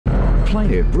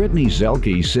Plaintiff Brittany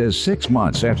Zelke says 6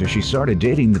 months after she started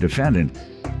dating the defendant,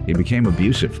 he became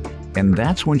abusive, and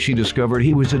that's when she discovered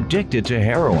he was addicted to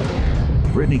heroin.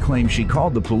 Brittany claims she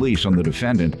called the police on the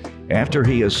defendant after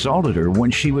he assaulted her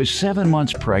when she was 7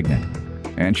 months pregnant,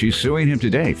 and she's suing him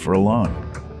today for a loan.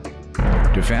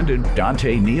 Defendant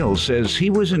Dante Neal says he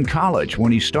was in college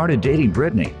when he started dating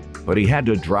Brittany, but he had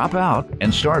to drop out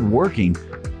and start working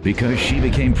because she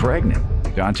became pregnant.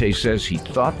 Dante says he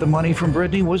thought the money from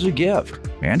Brittany was a gift,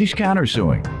 and he's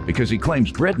countersuing because he claims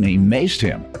Brittany maced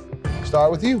him.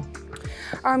 Start with you.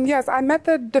 Yes, I met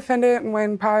the defendant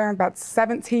when probably about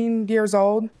 17 years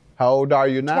old. How old are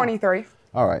you now? 23.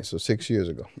 All right, so 6 years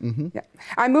ago. Mm-hmm. Yeah.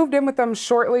 I moved in with him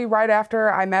shortly right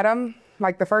after I met him,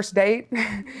 like the first date.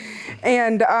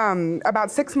 And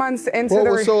about 6 months into What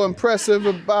was so impressive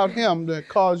about him that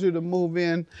caused you to move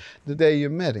in the day you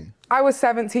met him? I was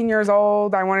 17 years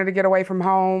old. I wanted to get away from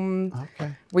home.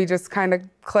 Okay. We just kind of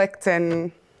clicked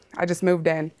and I just moved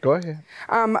in. Go ahead.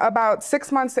 About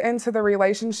 6 months into the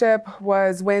relationship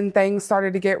was when things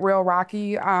started to get real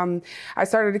rocky. I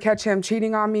started to catch him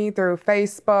cheating on me through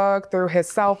Facebook, through his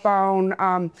cell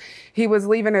phone. He was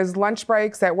leaving his lunch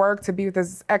breaks at work to be with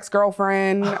his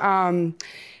ex-girlfriend.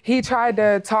 He tried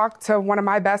to talk to one of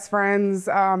my best friends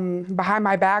behind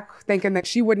my back, thinking that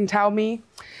she wouldn't tell me.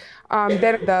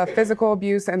 Then the physical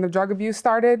abuse and the drug abuse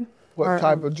started. What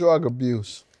type of drug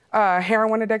abuse?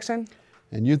 Heroin addiction.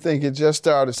 And you think it just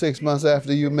started 6 months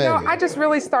after you met him? I just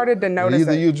really started to notice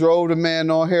Either it. you drove the man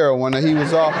on heroin or he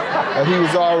was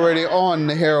already on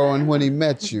the heroin when he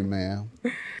met you, ma'am.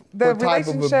 What type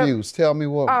of abuse? Tell me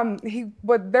what.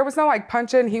 There was no like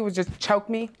punching, he would just choke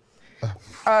me.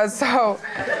 All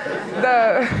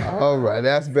right,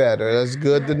 that's better. That's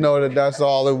good to know that that's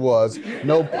all it was.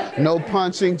 No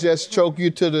punching, just choke you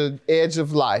to the edge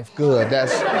of life. Good.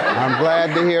 I'm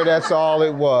glad to hear that's all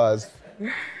it was.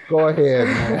 Go ahead,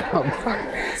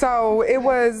 ma'am. So it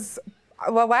was,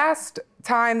 the last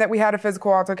time that we had a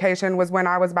physical altercation was when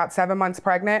I was about 7 months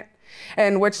pregnant,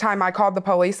 in which time I called the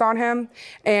police on him.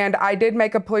 And I did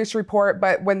make a police report,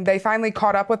 but when they finally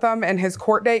caught up with him and his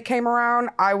court date came around,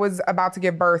 I was about to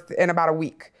give birth in about a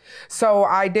week. So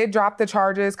I did drop the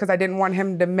charges because I didn't want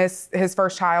him to miss his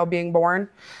first child being born.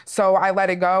 So I let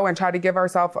it go and tried to give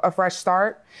ourselves a fresh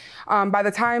start. By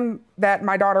the time that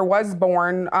my daughter was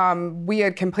born, we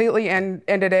had completely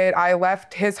ended it. I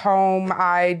left his home.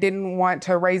 I didn't want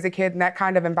to raise a kid in that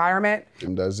kind of environment.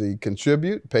 And does he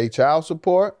contribute, pay child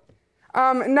support?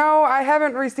 No, I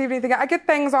haven't received anything. I get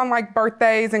things on like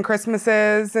birthdays and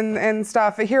Christmases and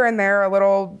stuff here and there, a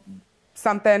little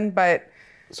something, but.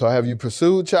 So have you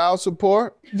pursued child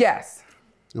support? Yes.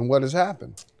 And what has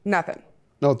happened? Nothing.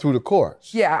 No, through the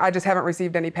courts? Yeah, I just haven't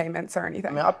received any payments or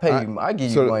anything. I mean, I pay you, I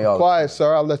give you money all the time. Quiet,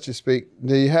 sir, I'll let you speak.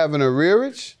 Do you have an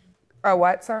arrearage? Oh,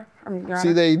 what, sir?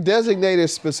 See, they designated a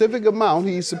specific amount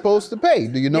he's supposed to pay.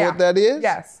 Do you know what that is?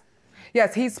 Yes.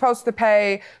 Yes, he's supposed to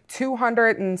pay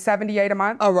 $278 a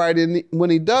month. All right, and when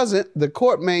he doesn't, the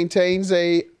court maintains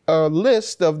a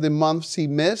list of the months he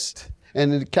missed,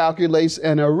 and it calculates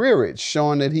an arrearage,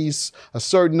 showing that he's a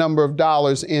certain number of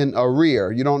dollars in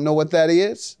arrear. You don't know what that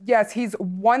is? Yes, he's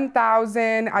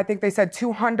 1,000, I think they said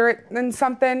 200 and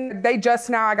something. They just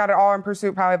now, I got it all in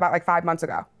pursuit probably about like 5 months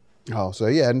ago. Oh, so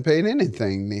he hadn't paid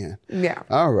anything then. Yeah.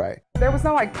 All right. There was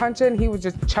no like punching, he would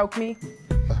just choke me.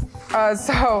 All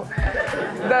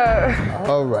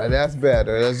right, that's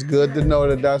better. That's good to know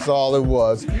that that's all it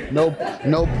was. No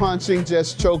punching,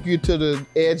 just choke you to the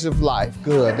edge of life.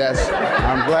 Good.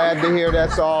 I'm glad to hear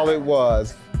that's all it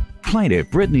was. Plaintiff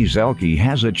Brittany Zelke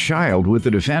has a child with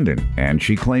the defendant, and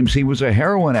she claims he was a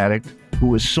heroin addict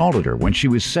who assaulted her when she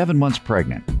was 7 months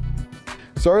pregnant.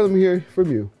 Sorry, let me hear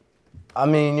from you. I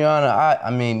mean, Your Honor,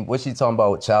 I mean, what she talking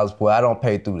about with child support, I don't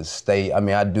pay through the state. I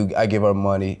mean, I give her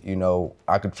money, you know,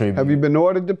 I contribute. Have you been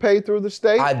ordered to pay through the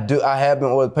state? I have been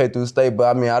ordered to pay through the state,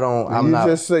 but I mean, I'm not.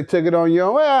 You just took it on your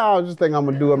own? Well, I just think I'm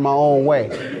gonna do it my own way.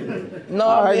 No,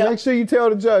 All right, make sure you tell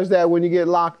the judge that when you get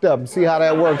locked up and see how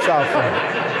that works out for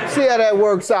you. See how that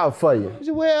works out for you.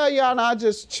 Well, Your Honor, I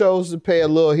just chose to pay a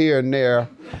little here and there.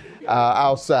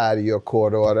 Outside of your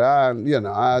court order.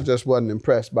 I just wasn't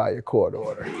impressed by your court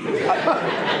order.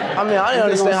 I mean, I didn't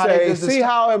understand how they see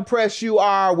how impressed you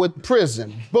are with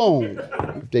prison. Boom.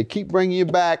 If they keep bringing you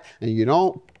back and you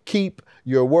don't keep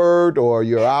your word or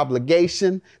your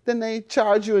obligation, then they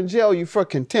charge you and jail you for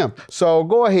contempt. So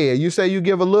go ahead. You say you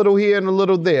give a little here and a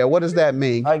little there. What does that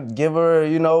mean? I give her,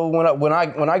 you know,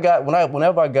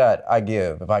 whenever I got, I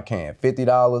give if I can. $50,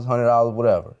 $100,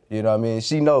 whatever. You know what I mean?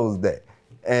 She knows that.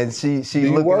 And she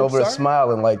looking over there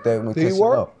smiling like that when we kissing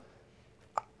up.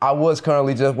 I was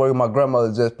currently just working. My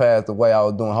grandmother just passed away. I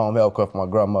was doing home health care for my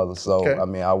grandmother. So, Okay. I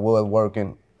mean, I was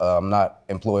working. I'm not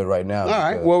employed right now. All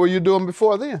right. What were you doing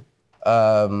before then?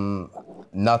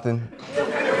 Nothing.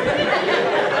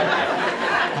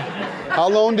 How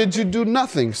long did you do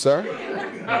nothing, sir?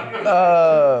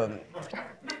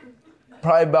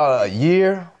 Probably about a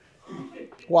year.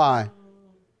 Why?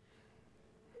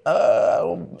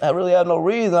 I really had no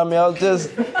reason. I mean, I was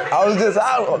just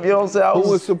out. You know what I'm saying? Who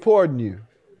was supporting you?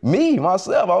 Me,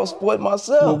 myself. I was supporting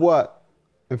myself. With what?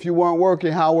 If you weren't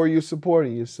working, how were you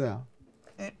supporting yourself?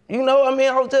 You know, I mean,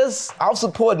 I was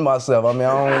supporting myself. I mean,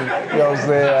 I don't, you know what I'm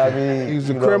saying? I mean, He was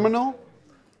a criminal?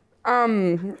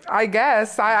 I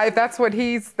guess if that's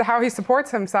how he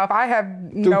supports himself. I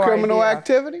have Do no criminal idea.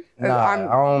 activity? Nah, I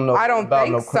don't know. I don't about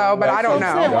think no so, but I don't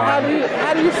I'm saying, know. well,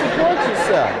 how do you support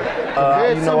yourself?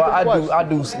 Very You know what? simple I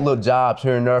do little jobs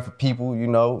here and there for people, you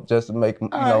know, just to make All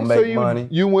right, make so money.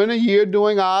 You went a year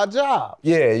doing odd jobs.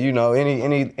 Yeah, you know,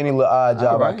 any little odd All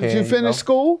job right. I can. Did you finish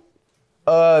school?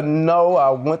 No,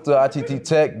 I went to ITT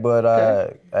Tech, but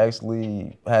I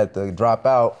actually had to drop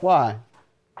out. Why?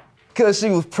 Because she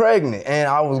was pregnant and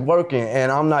I was working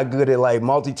and I'm not good at like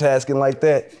multitasking like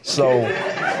that. So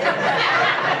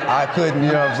I couldn't,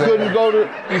 you know what I'm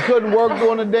saying? You couldn't work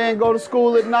during the day and go to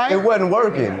school at night? It wasn't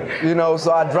working, you know,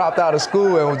 so I dropped out of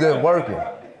school and was just working,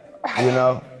 you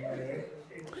know?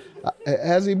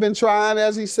 Has he been trying,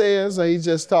 as he says, or he's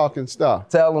just talking stuff?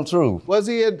 Tell them true. Was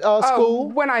he at school?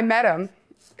 When I met him,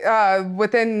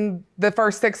 within the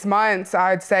first 6 months,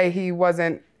 I'd say he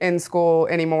wasn't in school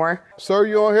anymore. Sir,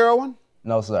 you on heroin?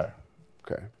 No, sir.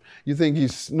 Okay. You think he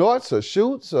snorts or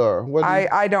shoots or what?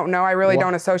 I don't know. I really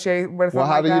don't associate with him Well,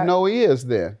 how like do you that. know he is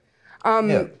then?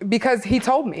 Because he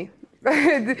told me.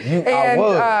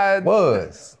 I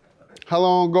was. How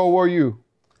long ago were you?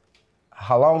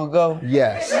 How long ago?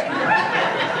 Yes.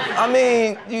 I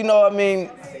mean,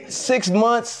 6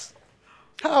 months.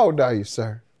 How old are you,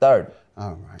 sir? 30.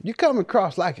 All right. You come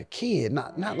across like a kid,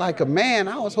 not like a man.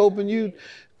 I was hoping you'd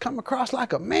come across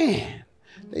like a man.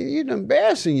 You're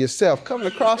embarrassing yourself coming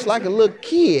across like a little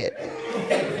kid.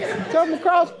 You come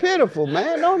across pitiful,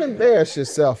 man. Don't embarrass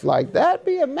yourself like that.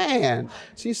 Be a man.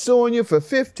 She's suing you for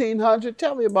 $1,500.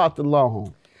 Tell me about the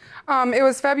loan. It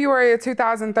was February of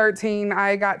 2013.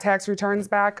 I got tax returns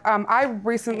back. I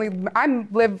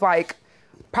live like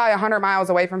probably 100 miles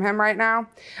away from him right now.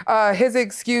 His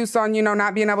excuse on,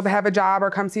 not being able to have a job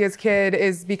or come see his kid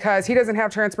is because he doesn't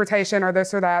have transportation or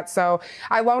this or that. So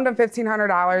I loaned him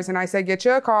 $1,500 and I said, get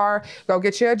you a car, go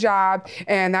get you a job,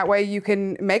 and that way you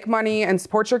can make money and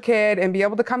support your kid and be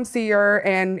able to come see her.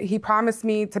 And he promised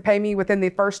me to pay me within the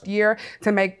first year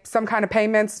to make some kind of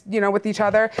payments, with each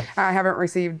other. I haven't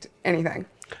received anything.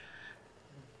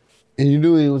 And you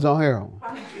knew he was on heroin?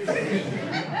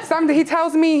 He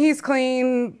tells me he's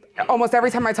clean almost every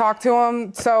time I talk to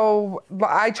him. So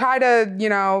I try to,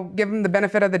 give him the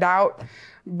benefit of the doubt,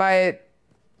 but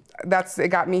it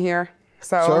got me here.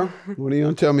 So. Sir, what are you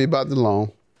gonna tell me about the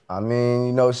loan? I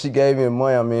mean, she gave me the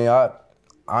money. I mean, I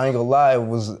ain't gonna lie,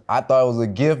 I thought it was a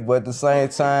gift, but at the same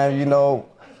time,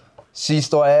 she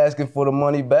started asking for the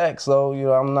money back. So,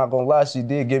 I'm not gonna lie, she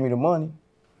did give me the money.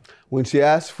 When she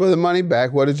asked for the money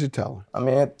back, what did you tell her? I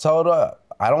mean, I told her,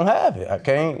 I don't have it. I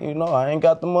can't, I ain't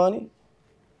got the money.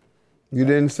 You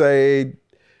didn't say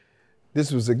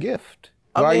this was a gift.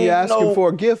 Why are you asking for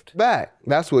a gift back?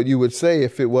 That's what you would say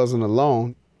if it wasn't a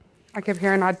loan. I kept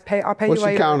hearing I'll pay you later. What's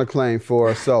your counterclaim for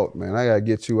assault, man? I gotta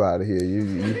get you out of here.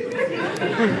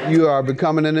 You are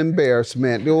becoming an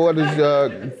embarrassment. What is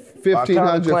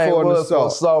 $1,500 for an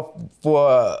assault?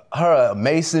 For her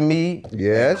macing me.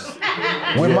 Yes.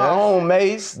 With my own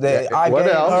mace that I gave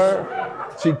her.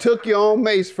 She took your own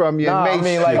mace from you and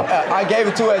maced you. I gave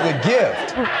it to her as a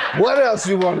gift. What else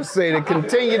you want to say to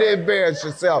continue to embarrass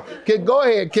yourself? Go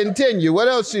ahead, continue. What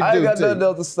else you do to you? I ain't got nothing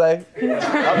else to say.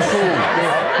 I'm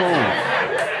cool.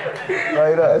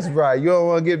 Right up. That's right. You don't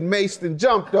want to get maced and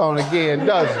jumped on again,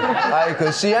 does you?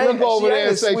 Because she ain't. Look over there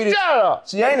and say, shut up.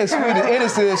 She ain't as sweet and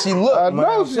innocent as she look. I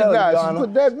know she's not. She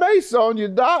put that mace on you,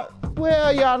 Doc.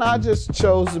 Well, Your Honor, I just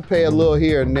chose to pay a little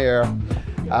here and there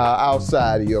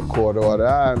outside of your court order.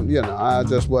 I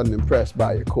just wasn't impressed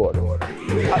by your court order.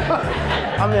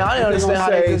 I didn't understand how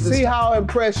they did this. See how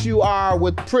impressed you are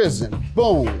with prison.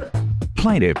 Boom.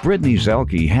 Plaintiff Brittany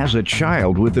Zelke has a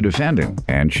child with the defendant,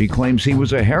 and she claims he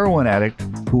was a heroin addict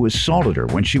who assaulted her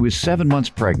when she was 7 months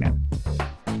pregnant.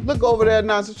 Look over there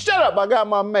and I said, shut up, I got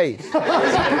my mace.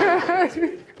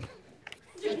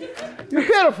 You're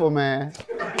pitiful, man.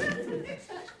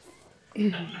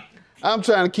 I'm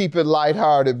trying to keep it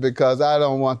lighthearted because I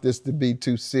don't want this to be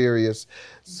too serious.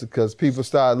 Because people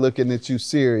start looking at you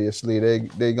seriously,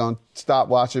 they gonna stop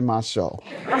watching my show.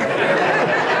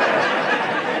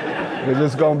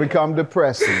 It's gonna become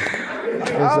depressing.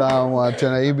 I don't want to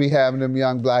know. You be having them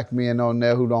young black men on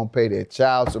there who don't pay their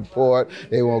child support.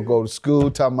 They won't go to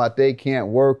school, talking about they can't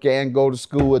work and go to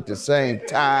school at the same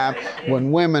time.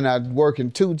 When women are working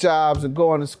 2 jobs and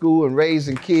going to school and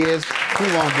raising kids, he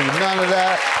won't do none of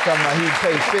that. Talking about he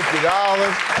pay $50.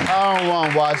 I don't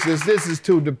want to watch this. This is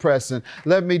too depressing.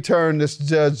 Let me turn this to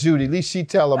Judge Judy. At least she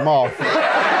tell him off.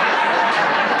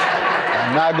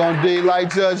 I'm not gonna do you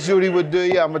like Judge Judy would do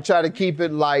you. I'm gonna try to keep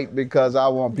it light because I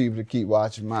want people to keep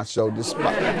watching my show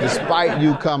despite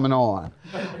you coming on.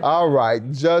 All right,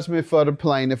 judgment for the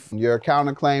plaintiff. Your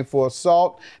counterclaim for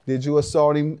assault. Did you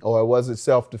assault him or was it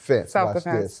self-defense?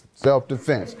 Self-defense.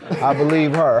 Self-defense. I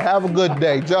believe her. Have a good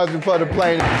day. Judgment for the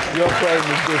plaintiff. Your claim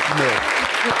is dismissed.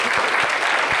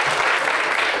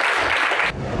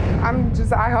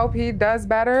 I hope he does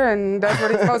better and does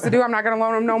what he's supposed to do. I'm not going to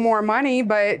loan him no more money,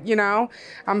 but, you know,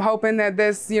 I'm hoping that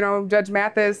this, you know, Judge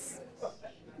Mathis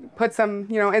put some,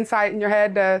 you know, insight in your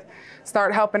head to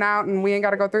start helping out and we ain't got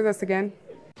to go through this again.